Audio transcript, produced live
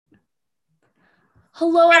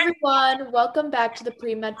Hello, everyone. Welcome back to the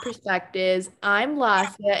Pre-Med Perspectives. I'm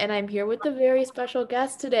Lassia, and I'm here with a very special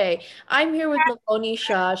guest today. I'm here with Miloni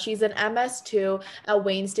Shah. She's an MS2 at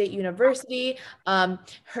Wayne State University.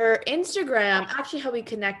 Her Instagram, actually, how we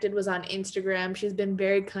connected was on Instagram. She's been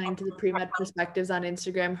very kind to the Pre-Med Perspectives on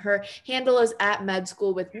Instagram. Her handle is at Med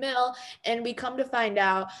School with Mill, and we come to find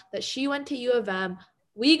out that she went to U of M.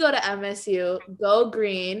 We go to MSU, go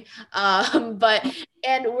green. But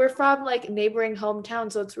and we're from like neighboring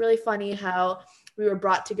hometowns, so it's really funny how we were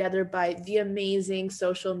brought together by the amazing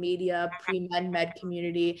social media pre-med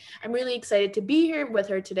community. I'm really excited to be here with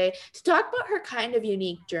her today to talk about her kind of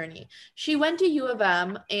unique journey. She went to U of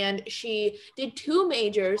M and she did two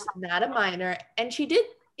majors, not a minor, and she did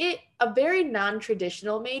it a very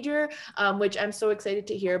non-traditional major, which I'm so excited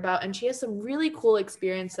to hear about. And she has some really cool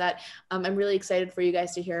experience that I'm really excited for you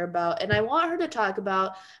guys to hear about. And I want her to talk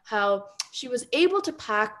about how she was able to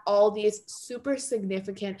pack all these super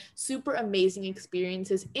significant, super amazing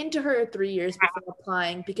experiences into her 3 years before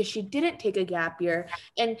applying because she didn't take a gap year.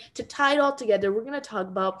 And to tie it all together, we're going to talk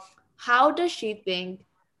about how does she think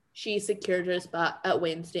she secured her spot at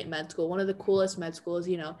Wayne State Med School, one of the coolest med schools,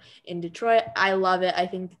 in Detroit. I love it. I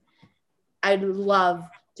think I'd love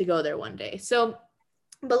to go there one day. So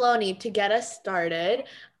Miloni, to get us started,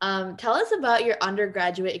 tell us about your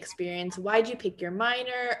undergraduate experience. Why'd you pick your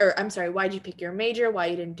minor? Or I'm sorry, why'd you pick your major? Why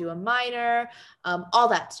you didn't do a minor? All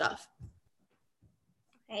that stuff.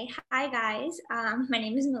 Okay, hi guys. My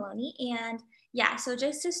name is Miloni, and yeah, so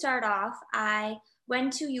just to start off, I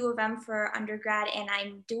went to U of M for undergrad, and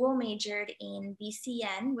I dual majored in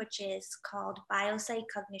BCN, which is called Biopsych,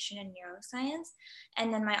 Cognition, and Neuroscience,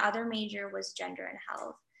 and then my other major was Gender and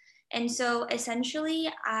Health. And so essentially,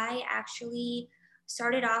 I actually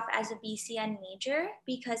started off as a BCN major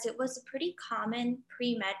because it was a pretty common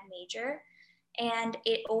pre-med major and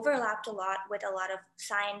it overlapped a lot with a lot of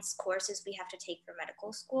science courses we have to take for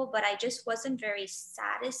medical school, but I just wasn't very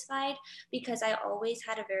satisfied because I always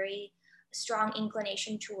had a very strong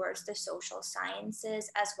inclination towards the social sciences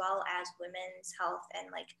as well as women's health and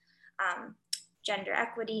gender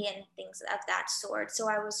equity and things of that sort. So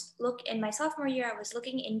in my sophomore year, I was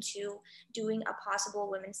looking into doing a possible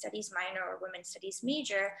women's studies minor or women's studies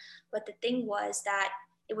major, but the thing was that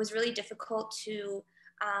it was really difficult to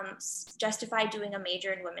justify doing a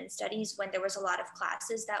major in women's studies when there was a lot of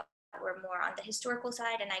classes that were more on the historical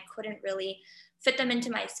side and I couldn't really fit them into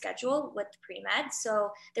my schedule with pre-med.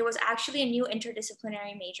 So there was actually a new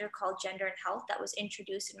interdisciplinary major called Gender and Health that was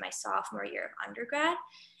introduced in my sophomore year of undergrad.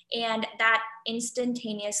 And that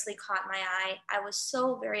instantaneously caught my eye. I was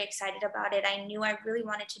so very excited about it. I knew I really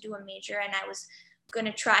wanted to do a major and I was going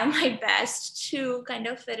to try my best to kind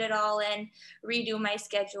of fit it all in, redo my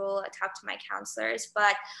schedule, talk to my counselors.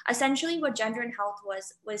 But essentially what Gender and Health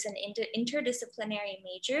was an interdisciplinary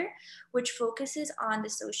major, which focuses on the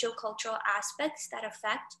sociocultural aspects that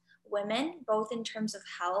affect women, both in terms of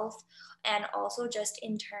health and also just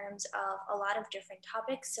in terms of a lot of different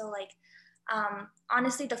topics. So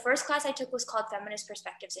honestly, the first class I took was called Feminist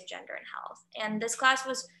Perspectives in Gender and Health. And this class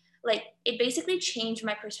was it basically changed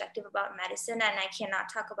my perspective about medicine, and I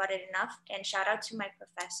cannot talk about it enough. And shout out to my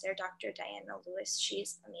professor, Dr. Diana Lewis.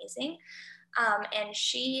 She's amazing. And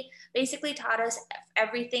she basically taught us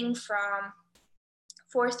everything from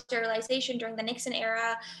forced sterilization during the Nixon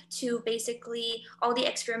era to basically all the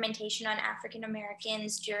experimentation on African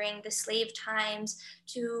Americans during the slave times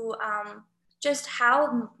to just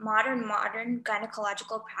how modern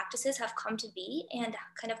gynecological practices have come to be and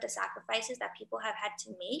kind of the sacrifices that people have had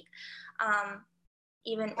to make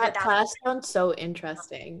even That without. class sounds so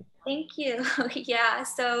interesting. Thank you. Yeah.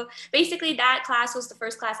 So basically, that class was the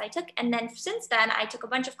first class I took. And then since then, I took a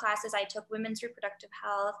bunch of classes. I took women's reproductive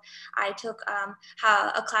health. I took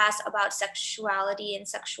a class about sexuality and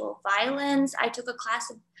sexual violence. I took a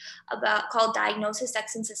class called Diagnosis,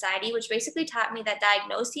 Sex, and Society, which basically taught me that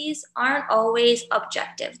diagnoses aren't always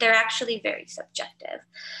objective. They're actually very subjective.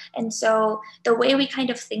 And so the way we kind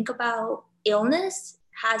of think about illness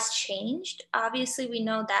has changed. Obviously, we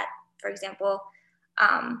know that, for example,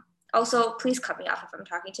 also, please cut me off if I'm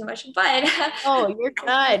talking too much, but Oh, you're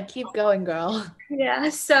good. Keep going, girl. yeah.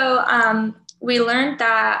 So we learned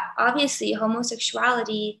that obviously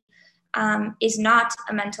homosexuality is not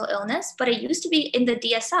a mental illness, but it used to be in the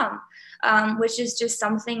DSM, which is just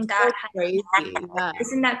something that So crazy. Yeah.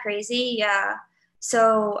 isn't that crazy? Yeah.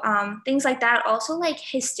 So things like that. Also, like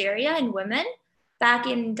hysteria in women back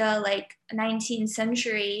in the 19th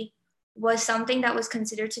century was something that was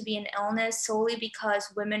considered to be an illness solely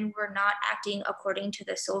because women were not acting according to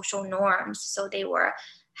the social norms. So they were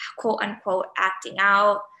quote unquote acting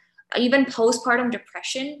out. even postpartum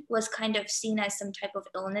depression was kind of seen as some type of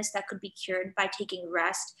illness that could be cured by taking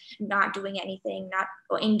rest, not doing anything, not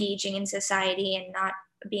engaging in society, and not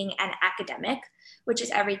being an academic, which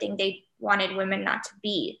is everything they wanted women not to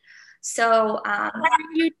be. So, Hearing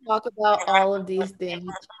you talk about all of these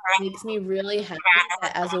things makes me really happy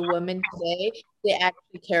that as a woman today, they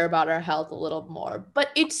actually care about our health a little more. But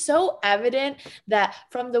it's so evident that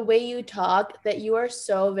from the way you talk, that you are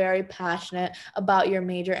so very passionate about your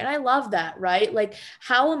major. And I love that, right? Like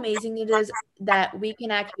how amazing it is that we can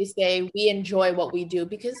actually say we enjoy what we do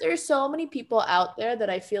because there's so many people out there that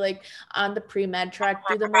I feel like on the pre-med track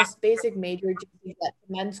do the most basic major just to get to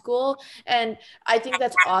med school. And I think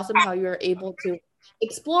that's awesome how you're able to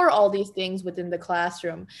explore all these things within the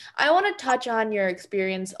classroom. I want to touch on your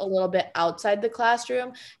experience a little bit outside the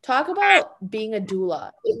classroom. Talk about being a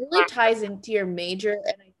doula. It really ties into your major,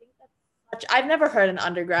 and I think that's such. I've never heard an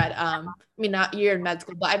undergrad. I mean, not you're in med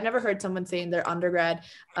school, but I've never heard someone say in their undergrad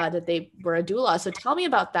that they were a doula. So tell me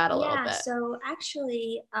about that a little yeah, bit. so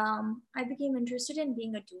actually, I became interested in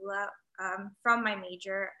being a doula from my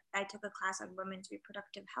major. I took a class on women's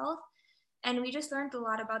reproductive health, and we just learned a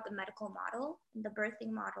lot about the medical model, the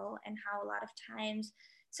birthing model, and how a lot of times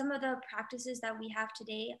some of the practices that we have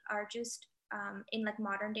today are just in like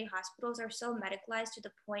modern day hospitals are so medicalized to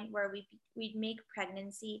the point where we make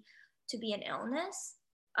pregnancy to be an illness,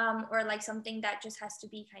 or like something that just has to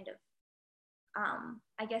be kind of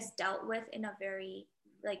I guess dealt with in a very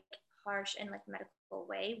like harsh and like medical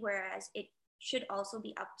way, whereas it should also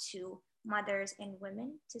be up to mothers and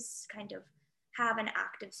women to kind of have an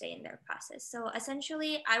active say in their process. So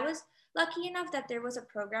essentially, I was lucky enough that there was a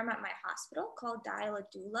program at my hospital called Dial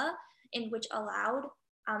a Doula, in which allowed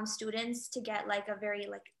students to get like a very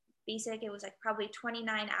like basic, it was like probably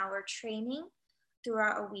 29-hour training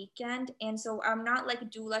throughout a weekend. And so I'm not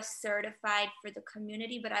like doula certified for the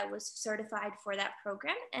community, but I was certified for that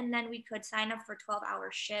program. And then we could sign up for 12-hour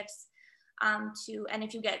shifts and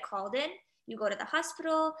if you get called in, you go to the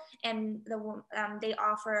hospital and they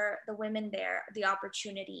offer the women there the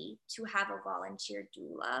opportunity to have a volunteer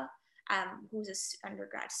doula who's an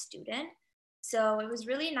undergrad student. So it was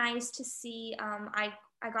really nice to see.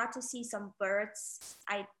 I got to see some births.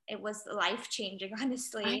 It was life changing, I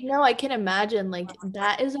honestly. know, I can imagine. Like,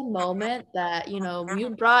 that is a moment that,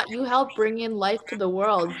 you helped bring in life to the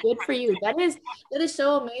world. Good for you. That is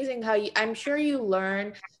so amazing how I'm sure you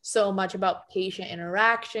learn so much about patient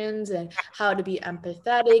interactions and how to be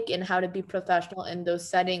empathetic and how to be professional in those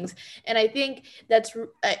settings. And I think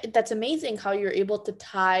that's amazing how you're able to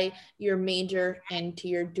tie your major into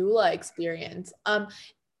your doula experience.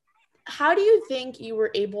 How do you think you were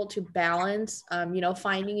able to balance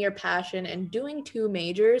finding your passion and doing two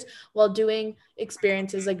majors while doing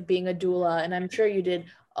experiences like being a doula, and I'm sure you did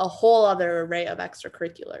a whole other array of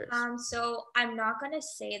extracurriculars? So I'm not gonna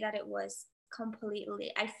say that it was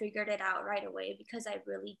completely, I figured it out right away because I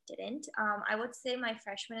really didn't. I would say my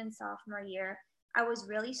freshman and sophomore year, I was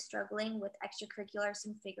really struggling with extracurriculars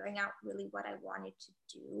and figuring out really what I wanted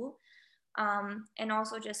to do. And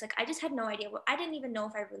also just like I just had no idea what I didn't even know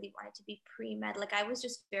if I really wanted to be pre-med. Like I was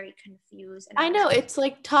just very confused and I I was know it's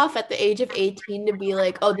like tough at the age of 18 to be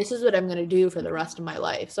like, oh, this is what I'm going to do for the rest of my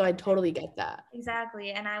life, so I totally get that.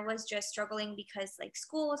 exactly. And I was just struggling because like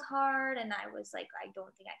school was hard and I was like, I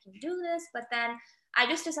don't think I can do this. But then I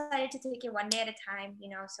just decided to take it one day at a time,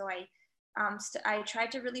 so I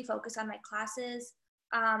tried to really focus on my classes.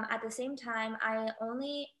 At the same time, I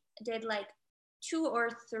only did like 2 or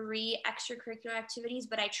 3 extracurricular activities,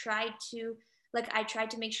 but I tried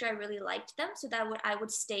to make sure I really liked them so that I would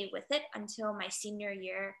stay with it until my senior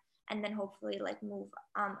year and then hopefully like move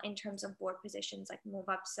in terms of board positions, like move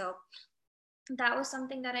up. So that was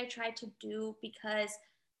something that I tried to do because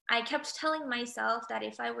I kept telling myself that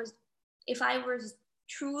if I was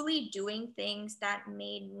truly doing things that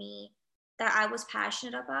I was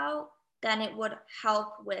passionate about, then it would help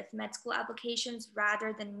with med school applications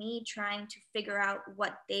rather than me trying to figure out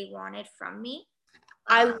what they wanted from me.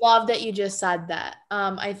 I Um, love that you just said that.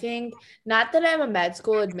 I think not that I'm a med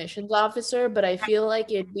school admissions officer, but I feel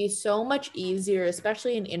like it'd be so much easier,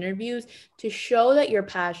 especially in interviews, to show that you're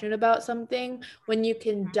passionate about something when you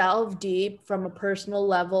can delve deep from a personal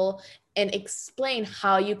level and explain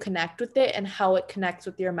how you connect with it and how it connects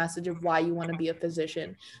with your message of why you want to be a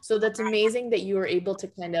physician. So that's amazing that you were able to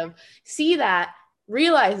kind of see that,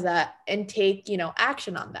 realize that, and take,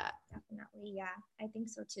 action on that. Definitely, yeah, I think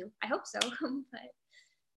so too. I hope so. But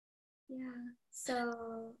Yeah.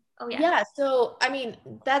 So, oh yeah. Yeah, so I mean,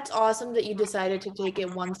 that's awesome that you decided to take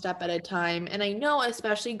it one step at a time. And I know,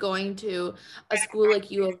 especially going to a school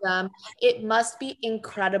like U of M, it must be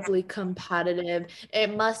incredibly competitive.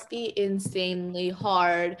 It must be insanely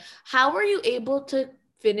hard. How were you able to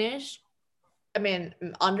finish I mean,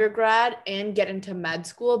 undergrad and get into med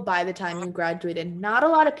school by the time you graduated? Not a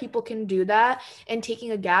lot of people can do that. And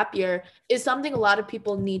taking a gap year is something a lot of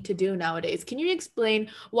people need to do nowadays. Can you explain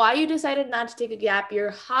why you decided not to take a gap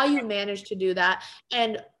year, how you managed to do that,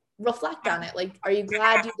 and reflect on it? Like, are you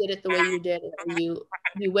glad you did it the way you did, or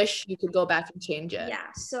you wish you could go back and change it?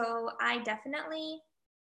 Yeah. So I definitely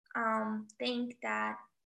think that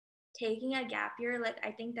taking a gap year, like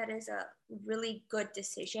I think that is a really good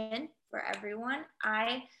decision for everyone.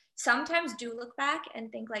 I sometimes do look back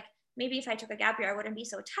and think like maybe if I took a gap year, I wouldn't be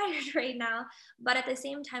so tired right now. But at the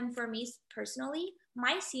same time, for me personally,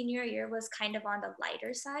 my senior year was kind of on the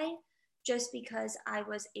lighter side, just because I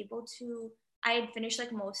had finished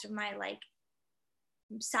like most of my like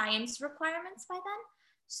science requirements by then.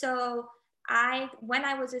 So when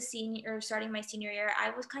I was a senior or starting my senior year, I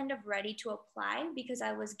was kind of ready to apply because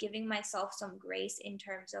I was giving myself some grace in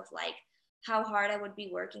terms of like how hard I would be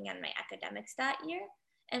working on my academics that year.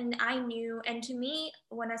 And I knew, and to me,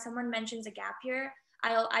 when someone mentions a gap year,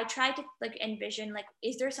 I try to like envision like,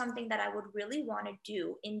 is there something that I would really want to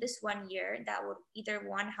do in this 1 year that would either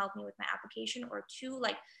one help me with my application, or two,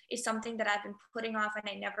 like is something that I've been putting off and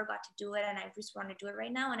I never got to do it and I just want to do it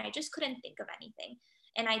right now and I just couldn't think of anything.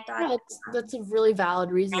 And I thought, Yeah, that's a really valid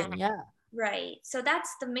reason. Yeah. right. So that's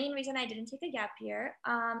the main reason I didn't take a gap year.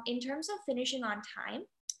 In terms of finishing on time,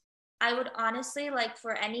 I would honestly like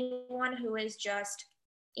for anyone who is just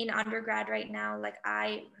in undergrad right now, like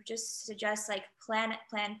I just suggest like plan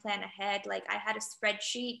ahead. Like I had a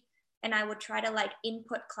spreadsheet and I would try to like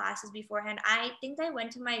input classes beforehand. I think I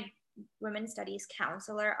went to my women's studies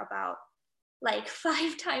counselor about like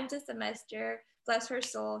 5 times a semester. Bless her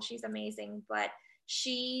soul, she's amazing. But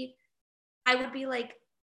she, I would be like,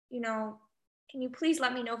 you know, can you please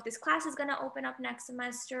let me know if this class is going to open up next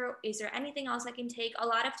semester? Is there anything else I can take? A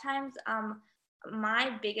lot of times,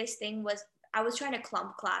 my biggest thing was I was trying to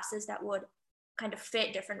clump classes that would kind of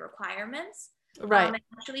fit different requirements. Right. And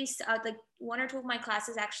actually, like one or two of my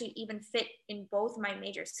classes actually even fit in both my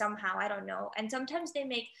majors somehow. I don't know. And sometimes they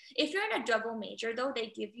make, if you're in a double major, though,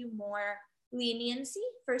 they give you more leniency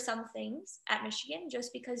for some things at Michigan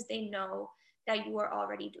just because they know that you are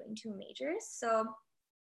already doing two majors. So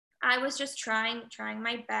I was just trying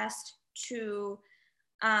my best to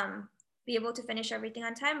be able to finish everything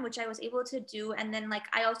on time, which I was able to do. And then like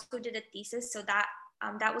I also did a thesis, so that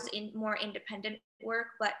was in more independent work,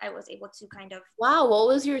 but I was able to kind of. Wow, what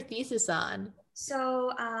was your thesis on?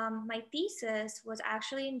 So my thesis was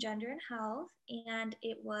actually in gender and health, and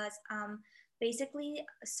it was basically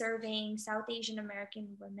surveying South Asian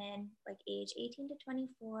American women like age 18 to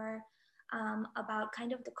 24 about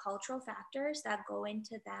kind of the cultural factors that go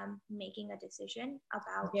into them making a decision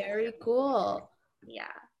about Very their, cool. yeah.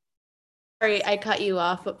 Sorry, I cut you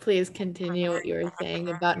off, but please continue what you were saying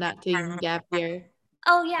about not taking gap year.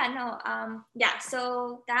 Oh yeah, no, yeah.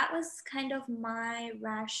 So that was kind of my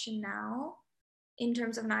rationale in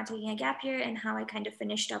terms of not taking a gap year and how I kind of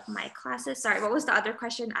finished up my classes. Sorry, what was the other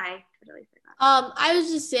question? I totally forgot. I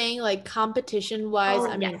was just saying, like, competition wise, Oh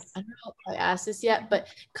I mean, yes. I don't know if I asked this yet, but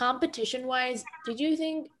competition wise, did you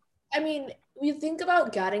think, I mean, you think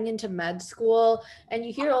about getting into med school and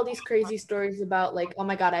you hear all these crazy stories about, like, oh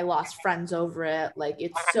my God, I lost friends over it. Like,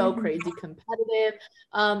 it's so Mhm. crazy competitive.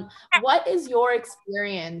 What is your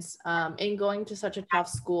experience in going to such a tough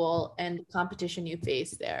school and the competition you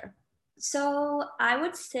face there? So I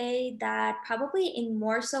would say that probably in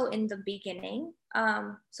more so in the beginning.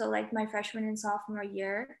 So like my freshman and sophomore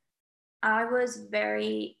year, I was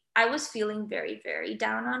feeling very, very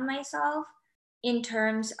down on myself in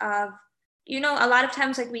terms of, a lot of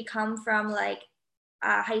times like we come from like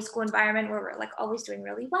a high school environment where we're like always doing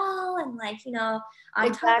really well and like,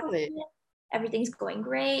 on top of Exactly. it, everything's going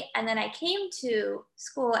great. And then I came to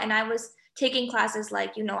school and I was taking classes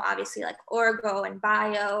like, obviously like orgo and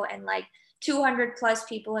bio and like 200 plus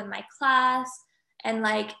people in my class. And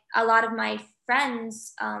like a lot of my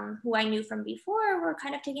friends who I knew from before were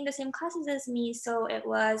kind of taking the same classes as me. So it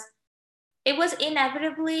was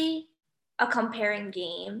inevitably a comparing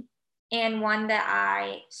game and one that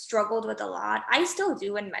I struggled with a lot. I still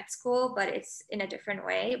do in med school, but it's in a different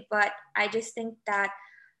way. But I just think that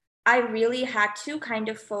I really had to kind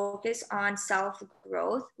of focus on self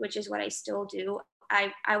growth, which is what I still do.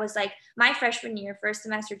 I was like, my freshman year, first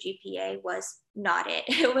semester GPA was not it.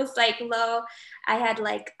 It was like low. I had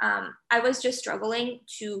like, I was just struggling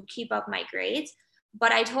to keep up my grades.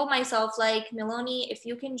 But I told myself, like, Miloni, if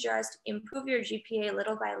you can just improve your GPA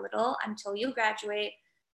little by little until you graduate,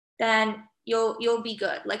 then you'll be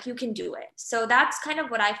good. Like, you can do it. So that's kind of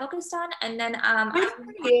what I focused on. And then Good for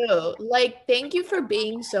you. Like, thank you for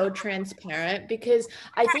being so transparent because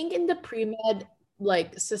I think in the pre-med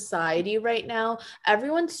like society right now,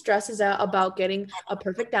 everyone stresses out about getting a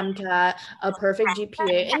perfect MCAT, a perfect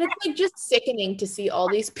GPA, and it's like just sickening to see all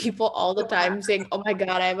these people all the time saying, "Oh my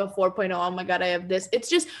God, I have a 4.0. Oh my God, I have this." It's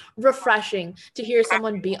just refreshing to hear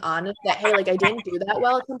someone be honest that, hey, like I didn't do that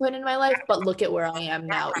well at some point in my life, but look at where I am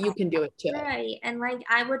now. You can do it too. right. And like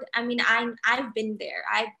I mean, I've been there.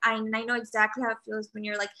 I know exactly how it feels when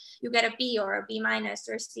you're like, you get a B or a B minus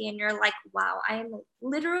or a C, and you're like, wow, I am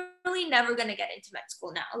literally never gonna get into med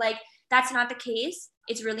school now. Like, that's not the case.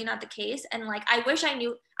 It's really not the case. And like, I wish I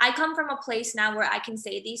knew. I come from a place now where I can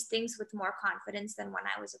say these things with more confidence than when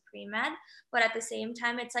I was a pre-med. But at the same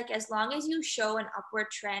time, it's like, as long as you show an upward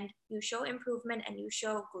trend, you show improvement, and you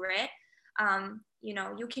show grit,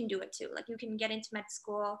 you can do it too. Like, you can get into med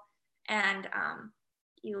school, and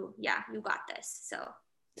you got this. So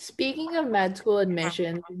Speaking of med school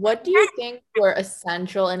admissions, what do you think were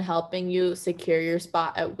essential in helping you secure your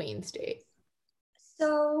spot at Wayne State?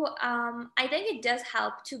 I think it does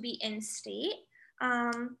help to be in state.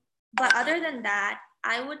 But other than that,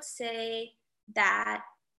 I would say that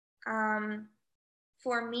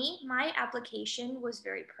for me, my application was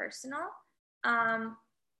very personal. Um,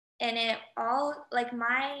 and it all, like,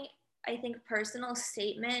 my, I think, personal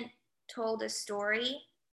statement told a story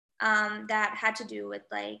that had to do with,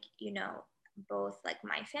 like, both like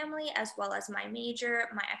my family as well as my major,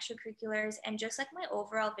 my extracurriculars, and just like my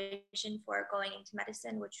overall vision for going into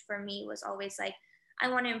medicine, which for me was always like, I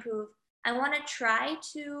want to improve. I want to try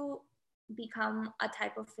to become a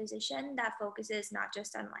type of physician that focuses not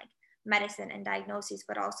just on like medicine and diagnoses,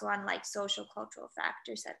 but also on like social cultural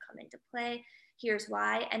factors that come into play. Here's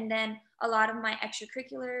why. And then a lot of my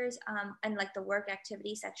extracurriculars and like the work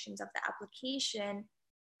activity sections of the application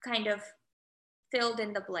kind of filled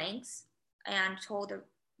in the blanks and told a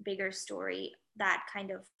bigger story that kind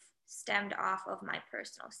of stemmed off of my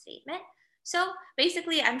personal statement. So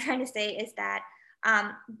basically, I'm trying to say is that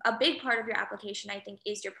a big part of your application, I think,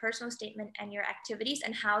 is your personal statement and your activities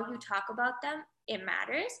and how you talk about them. It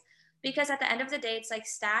matters because at the end of the day, it's like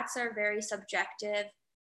stats are very subjective.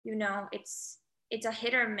 It's a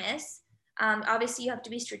hit or miss. Obviously, you have to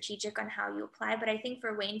be strategic on how you apply, but I think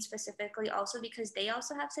for Wayne specifically, also because they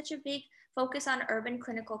also have such a big focus on urban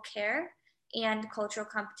clinical care and cultural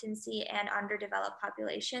competency and underdeveloped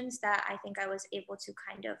populations, that I think I was able to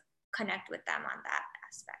kind of connect with them on that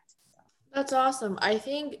aspect. That's awesome. I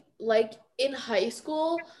think like in high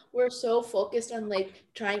school, we're so focused on like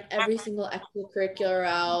trying every single extracurricular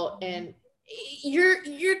out and your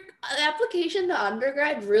application to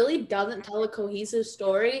undergrad really doesn't tell a cohesive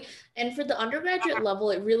story. And for the undergraduate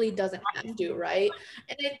level, it really doesn't have to, right?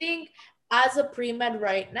 And I think as a pre-med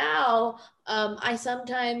right now, I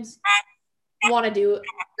sometimes want to do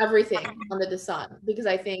everything under the sun because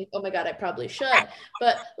I think, oh my God, I probably should.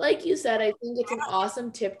 But like you said, I think it's an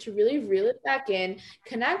awesome tip to really reel it back in,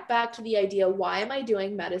 connect back to the idea, why am I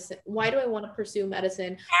doing medicine? Why do I want to pursue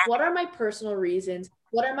medicine? What are my personal reasons?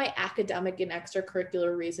 What are my academic and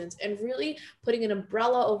extracurricular reasons? And really putting an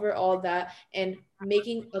umbrella over all that and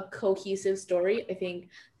making a cohesive story, I think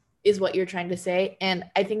is what you're trying to say. And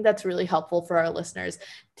I think that's really helpful for our listeners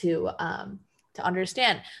to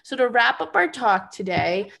understand. So to wrap up our talk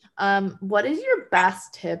today, what is your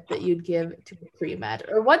best tip that you'd give to a pre-med,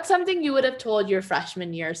 or what's something you would have told your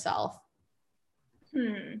freshman year self?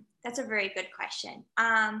 That's a very good question.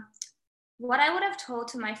 What I would have told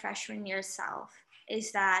to my freshman year self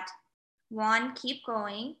is that, one, keep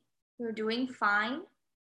going. You're doing fine.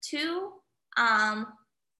 Two,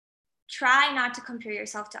 try not to compare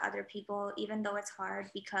yourself to other people, even though it's hard,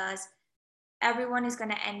 because everyone is going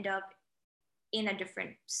to end up in a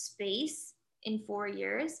different space in 4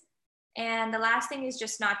 years. And the last thing is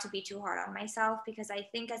just not to be too hard on myself, because I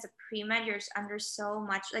think as a pre-med, you're under so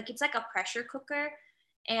much, like, it's like a pressure cooker,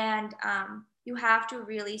 and you have to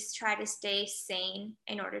really try to stay sane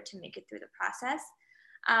in order to make it through the process.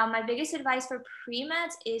 My biggest advice for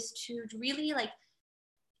pre-meds is to really, like,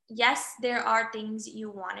 yes, there are things you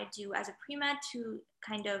want to do as a pre-med to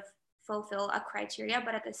kind of fulfill a criteria,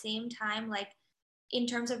 but at the same time, like, in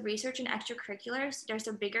terms of research and extracurriculars, there's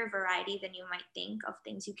a bigger variety than you might think of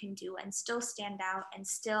things you can do and still stand out and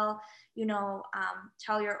still,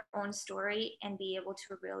 tell your own story and be able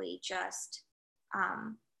to really just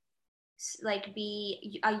like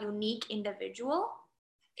be a unique individual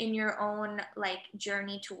in your own like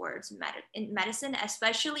journey towards medicine,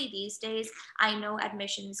 especially these days. I know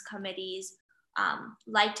admissions committees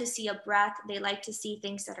like to see a breadth. They like to see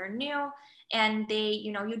things that are new, and they,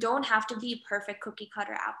 you know, you don't have to be a perfect cookie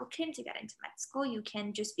cutter applicant to get into med school. You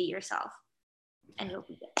can just be yourself and you'll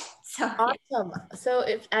be good. So yeah. Awesome. So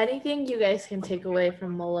if anything you guys can take away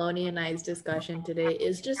from Miloni and I's discussion today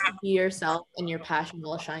is just be yourself and your passion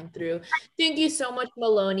will shine through. Thank you so much,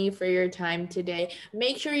 Miloni, for your time today.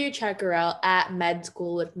 Make sure you check her out at Med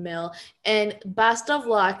School with Mill, and best of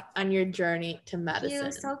luck on your journey to Thank you.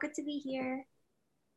 medicine. So good to be here.